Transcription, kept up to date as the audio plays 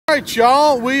All right,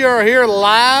 y'all, we are here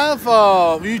live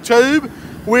YouTube.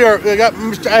 We got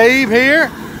Mr. Abe here.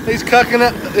 He's cutting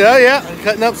up,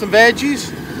 cutting up some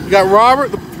veggies. We got Robert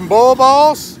from Bull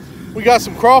Boss. We got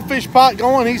some crawfish pot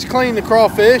going. He's cleaning the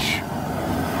crawfish.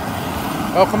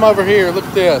 Oh, come over here. Look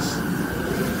at this.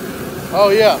 Oh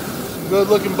yeah, some good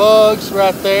looking bugs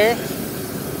right there.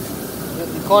 Get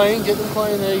them clean. Get them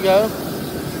clean. There you go.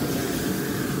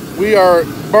 We are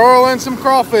burling some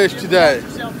crawfish today.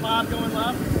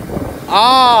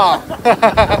 Ah!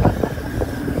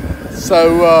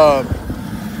 So,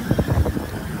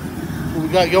 what we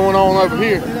got going on over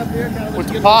here with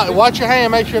the pot? Watch your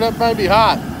hand, make sure that may be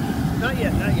hot. Not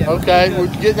yet, not yet. Okay, we're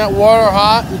getting that water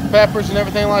hot with peppers and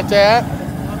everything like that.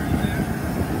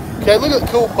 Okay, look at the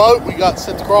cool boat we got to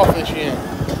set the crawfish in.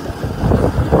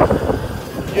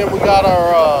 Again, we got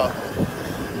our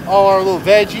all our little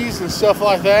veggies and stuff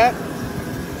like that.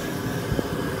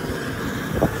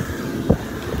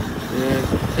 And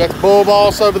got the bull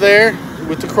boss over there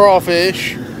with the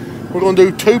crawfish. We're going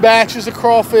to do 2 batches of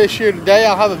crawfish here today.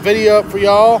 I'll have a video up for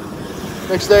y'all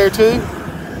next day or two.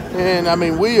 And I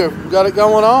mean, we have got it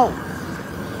going on.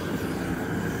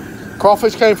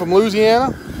 Crawfish came from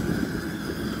Louisiana.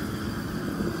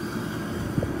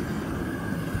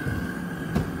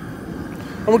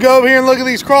 I'm going to go over here and look at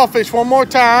these crawfish one more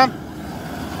time.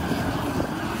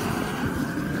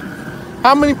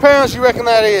 How many pounds do you reckon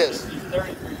that is?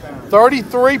 33 pounds.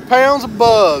 33 pounds of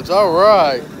bugs. All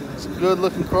right. Some good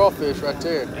looking crawfish right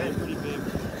there. Yeah, it's pretty big.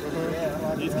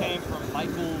 Yeah, these came from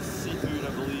Michael's Seafood, I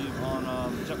believe,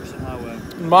 on Jefferson Highway.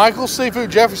 Michael's Seafood,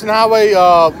 Jefferson Highway,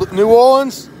 New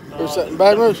Orleans? Or something,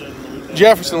 Baton Rouge?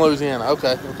 Jefferson, Louisiana.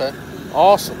 Okay, okay.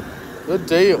 Awesome. Good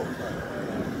deal.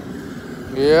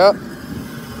 Yep.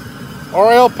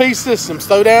 RLP Systems,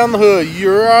 throw down the hood.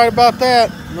 You're right about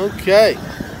that. Okay.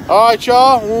 All right,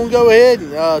 y'all. We'll go ahead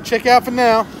and check out for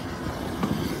now.